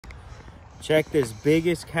Check this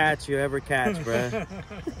biggest catch you ever catch, bruh.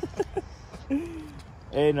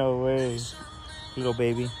 Ain't no way. Little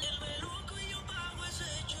baby.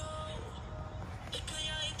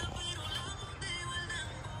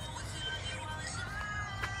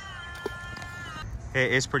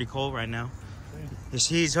 It is pretty cold right now.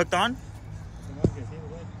 He's hooked on?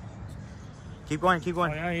 Keep going, keep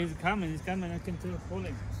going. Oh, yeah, he's coming, I can tell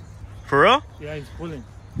pulling. For real? Yeah, he's pulling.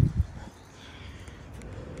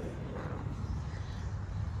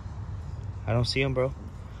 I don't see him, bro.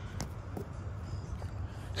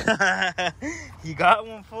 You got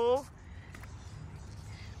one, fool.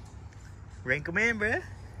 Rank him in, bro.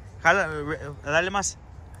 Dale más.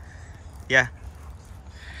 Yeah.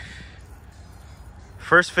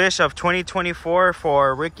 First fish of 2024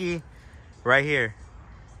 for Ricky right here.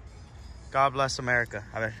 God bless America.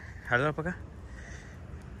 A ver, jálalo para acá.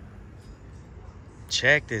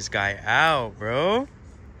 Check this guy out, bro.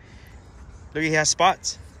 Look, he has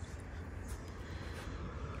spots.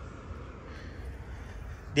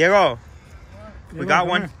 Diego, we got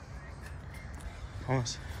one.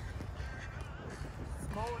 Almost.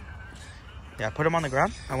 Yeah, put him on the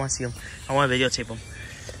ground. I want to see him. I want to videotape him.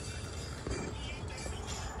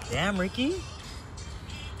 Damn, Ricky.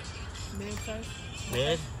 Mid size?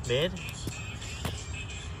 Mid.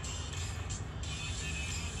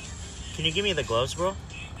 Can you give me the gloves, bro?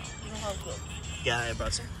 You don't have gloves. Yeah, I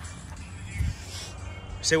brought some.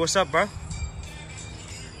 Say what's up, bro.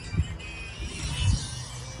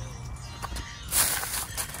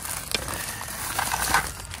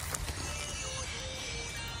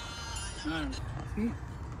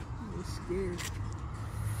 You're scared.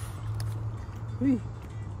 Wee.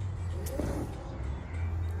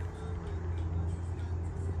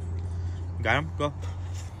 Got him? Go.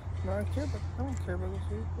 No, I care, but I don't care about this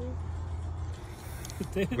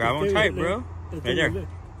fish. Grab him tight, bro. Right there.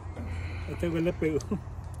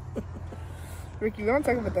 Ricky, we don't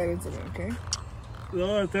talk about that incident, okay?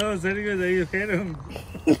 No, estaba cerca de ellos, hit him.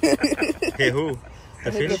 Hey, who?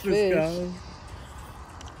 The hit the fish? fish.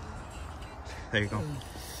 There you go.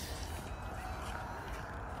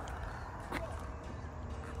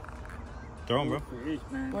 Throw him, bro.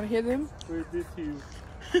 Want to hit him? Where's this you?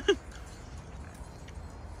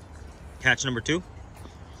 Catch number 2.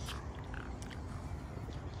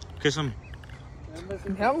 Kiss him.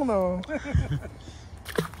 Hell no.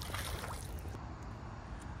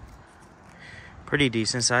 Pretty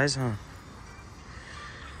decent size, huh?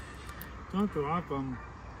 Don't drop him.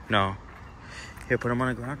 No. Here, put him on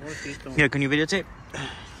the ground. Here, can you videotape?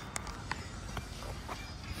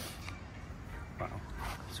 Wow,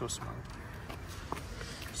 so smart.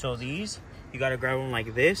 So these, you gotta grab them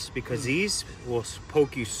like this because these will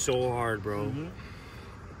poke you so hard, bro. Mm-hmm.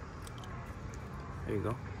 There you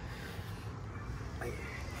go.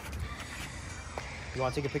 You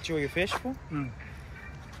wanna take a picture with your fish, fool? Mm.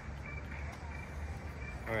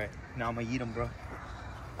 All right, now I'm gonna eat them, bro.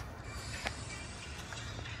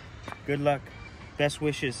 Good luck. Best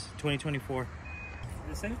wishes, 2024.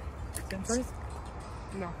 The same? Same size?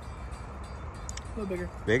 No. A little bigger.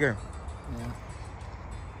 Bigger. Yeah.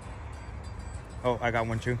 Oh, I got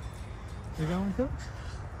one too. You got one too?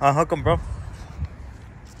 I'll hook them, bro.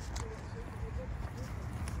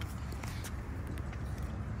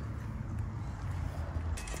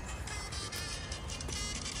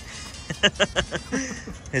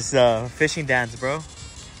 It's fishing dance, bro.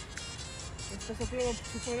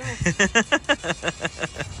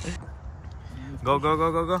 Go, go,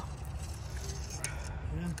 go, go, go.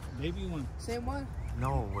 Yeah, baby one. Same one?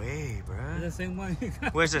 No way, bro. The same one.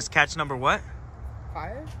 Where's this? Catch number what?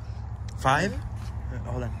 5? 5?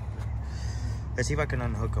 Hold on. Let's see if I can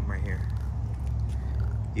unhook him right here.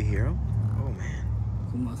 You hear him? Oh, man.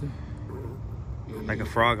 Like a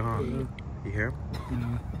frog, huh? Yeah. You hear him?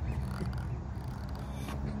 Yeah.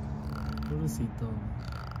 Pobrecito.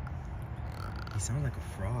 He sounds like a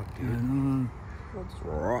frog, dude. I know.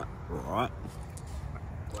 Right, right.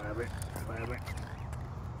 Grab it. Grab it.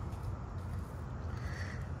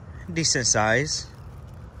 Decent size.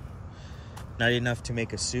 Not enough to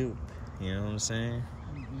make a soup. You know what I'm saying?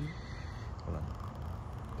 Mm-hmm. Hold on.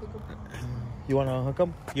 You want to unhook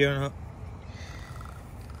him? You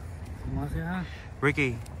want to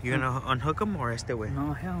Ricky, you gonna unhook him or stay away?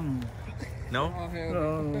 No, hell no. No? Oh, hell.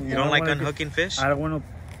 No. You don't like unhooking fish? I don't want to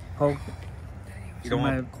poke. You don't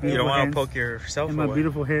want to poke yourself in my away?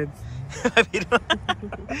 beautiful heads.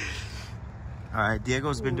 All right,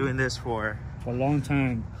 Diego's been doing this for a long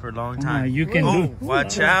time. For a long time. You can do.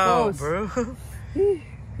 Watch out, bro.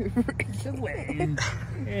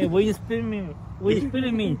 Hey, what you spitting me? What you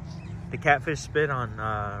spitting me? The catfish spit on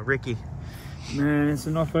Ricky. Man, it's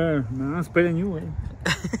not fair. Man, I'm spitting you,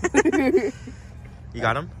 eh? You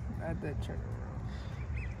got him? At that turn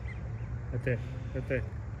Right there. Right there.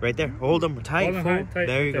 Right there. Hold him tight, Hold him fool. tight,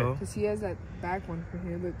 There you right go. Because he has that back one for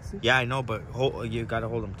here. Look, see? Yeah, I know, but you gotta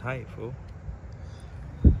hold him tight, fool.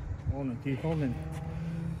 Hold on, keep holding.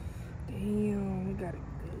 Damn, we got it.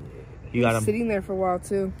 You got him. Sitting there for a while,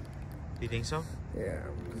 too. You think so? Yeah,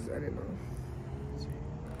 because I didn't know.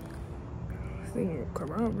 This thing will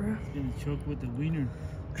come out, bro. Gonna choke with the wiener.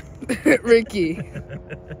 Ricky.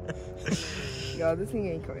 Yo, this thing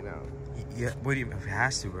ain't coming out. Yeah. What do you? If it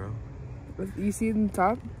has to, bro. You see in the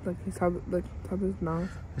top? Like his top, like top of his mouth.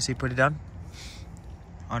 Let's see. Put it down.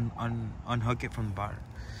 Unhook it from the bottom.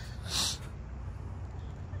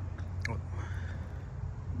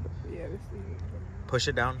 Yeah, this thing ain't coming out. Push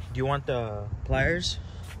it down. Do you want the pliers?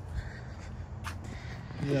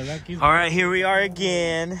 Yeah, that keeps. All right, here we are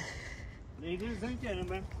again. Ladies and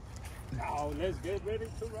gentlemen, now let's get ready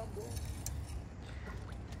to rumble.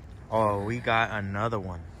 Oh, we got another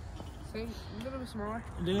one. Same, a little bit smaller.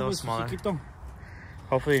 A little smaller. Chiquito.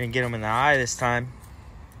 Hopefully, we didn't get him in the eye this time.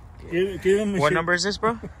 Give him a What shit. number is this,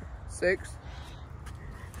 bro? 6.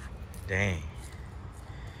 Dang.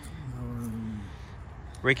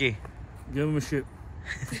 Ricky. Give him a shit.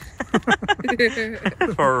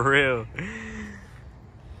 For real.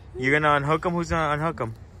 You're gonna unhook him? Who's gonna unhook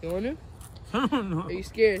him? You want to? I don't know. Are you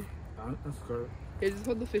scared? I'm scared. Here, just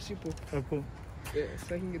hold the fishing pole. Apple. Yeah,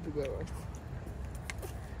 so I can get the glove on.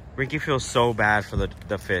 Ricky feels so bad for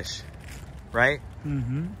the fish, right?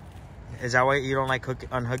 Mm-hmm. Is that why you don't like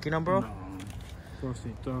unhooking them, bro? No.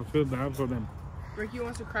 Rosito, I feel bad for them. Ricky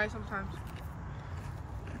wants to cry sometimes.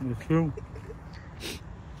 It's true.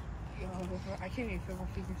 Yo, I can't even feel my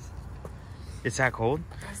fingers. It's that cold?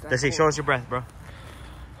 That's that Let's see, cold. show us your breath, bro.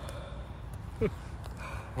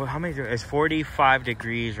 Well, how many? It's 45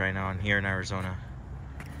 degrees right now in here in Arizona.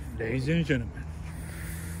 Ladies and gentlemen.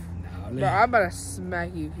 Now Bro, I'm about to smack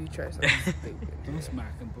you if you try something stupid. don't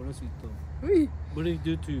smack him, Porosito. Wee. What did he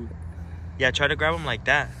do to you? Yeah, try to grab them like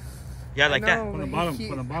that. Yeah, like I that. know. From the He- bottom, he-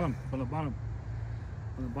 from the bottom, from the bottom.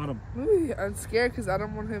 From the bottom. Wee, I'm scared because I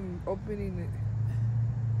don't want him opening it.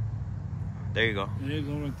 There you go. There you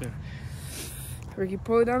go right there. Ricky,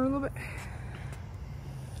 pull it down a little bit.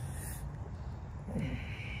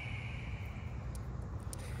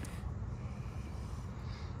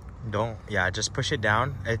 Don't. Yeah, just push it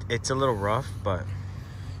down. It's a little rough, but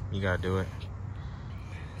you gotta do it.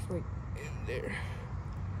 It's like in there.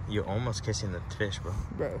 You're almost kissing the fish, bro.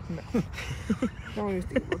 Bro, no. Don't even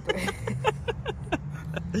think about that.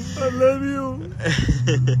 I love you.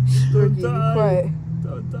 Ricky, be die. quiet.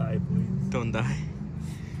 Don't die, please. Don't die.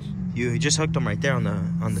 You just hooked them right there on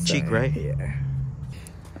the cheek, right? Yeah.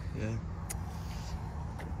 Yeah.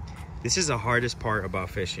 This is the hardest part about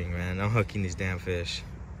fishing, man. Unhooking these damn fish.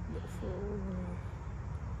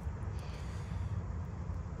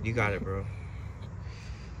 You got it, bro.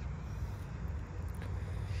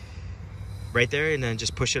 Right there, and then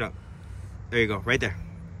just push it up. There you go, right there.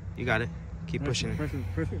 You got it. Keep pushing it.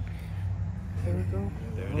 Pressure. There we go.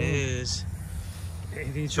 There it is.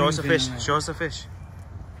 Hey, Show us the fish. Show us the fish.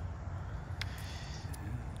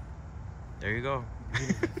 There you go.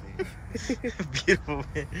 Beautiful.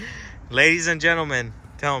 Ladies and gentlemen,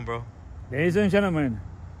 tell him, bro. Ladies and gentlemen.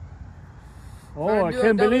 Oh, Alright, I do it,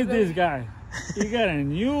 can't double believe dip. this guy. He got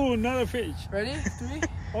another fish. Ready? 3.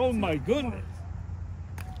 Oh my goodness.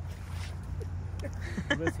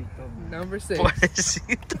 Number 6. Watch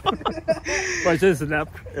this snap.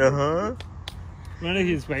 Uh-huh. Look at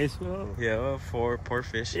his face. Oh. Yeah, poor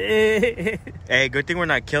fish. Yeah. Hey, good thing we're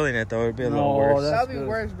not killing it, though. It'd be a little No, worse. that's That'll be good.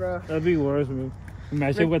 worse, bro. That'd be worse, man.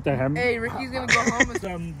 Imagine with the hammer. Hey, Ricky's gonna go home It's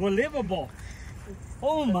unbelievable.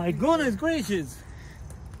 Oh my goodness gracious.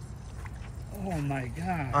 Oh my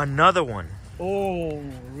god. Another one. Oh,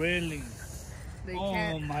 really? They Oh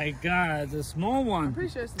can't. my god, the small I'm one. pretty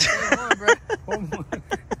sure it's the same one, bro. Oh my.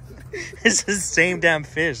 It's the same damn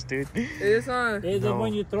fish, dude. It's on. It's the No.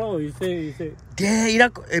 one you throw. You say. Yeah,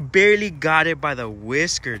 it barely got it by the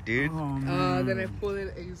whisker, dude. Oh man. Then I pulled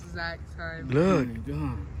it exact time. Look. Oh my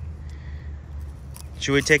god.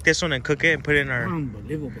 Should we take this one and cook it and put it in our...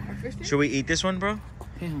 Unbelievable. Should we eat this one, bro?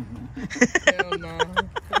 Hell no. Hell no.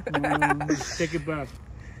 No, take it back.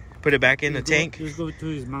 Put it back in the Just go- tank? Just go to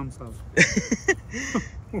his mom's house.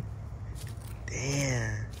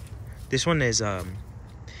 Damn. This one is,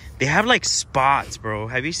 they have like spots, bro.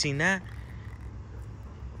 Have you seen that?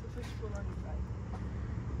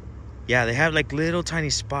 Yeah, they have like little tiny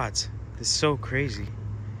spots. It's so crazy.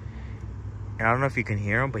 And I don't know if you can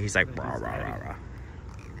hear him, but he's like, rah, rah, rah, rah.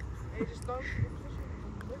 Hey, just stop.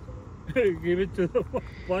 Give it to the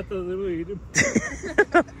patos, they will eat them.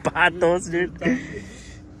 Patos, dude.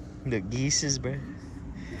 The geeses, bro.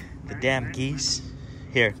 The damn geese.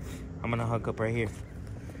 Here, I'm gonna hook up right here.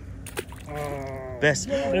 Best.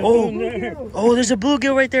 Oh, there's a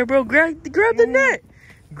bluegill right there, bro. Grab the net.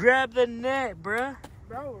 Grab the net, bro.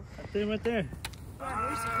 Bro. Right there.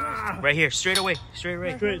 Right here, straight away. Straight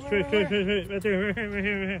away. Straight. Right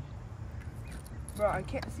here. Bro, I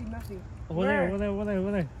can't see nothing. Over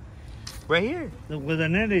there. Right here. Where the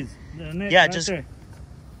net is. The net Yeah, right just. there.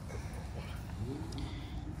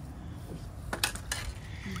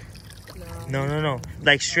 No.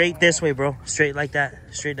 Like straight this way, bro. Straight like that.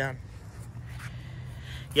 Straight down.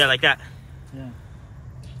 Yeah, like that. Yeah.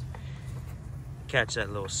 Catch that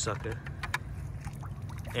little sucker.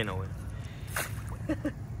 Ain't no way.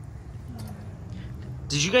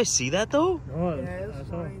 Did you guys see that though? Oh, Yeah, it was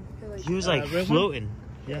fine. He was like red one? floating.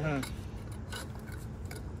 Yeah.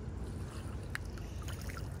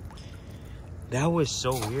 That was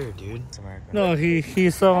so weird, dude. No,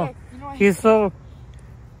 he's so.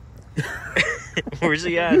 Where's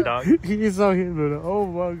he at, dog? He's so hidden. Oh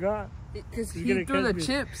my god. Because You he gonna threw the catch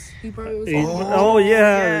me. chips. He probably was. Oh,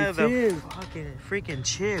 yeah, the chips. fucking freaking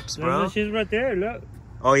chips, Bro. bro. She's right there. Look.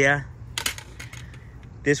 Oh yeah.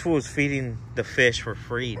 This fool's feeding the fish for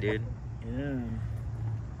free, dude. Yeah. I'm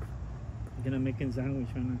gonna make a sandwich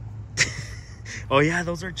right now. Oh yeah,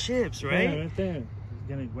 those are chips, right? Yeah, right there. He's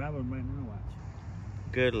gonna grab him right now. Watch.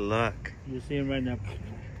 Good luck. You see him right now.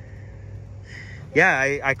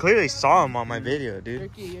 Yeah, I clearly saw him on my video, dude.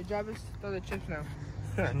 Ricky, your job is to throw the chips now.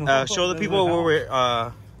 Show the people where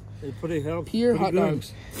we're They put it help. Pure hot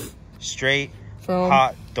dogs. straight From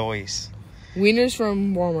hot doys. Wieners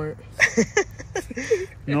from Walmart.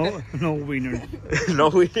 No wieners.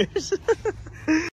 No wieners.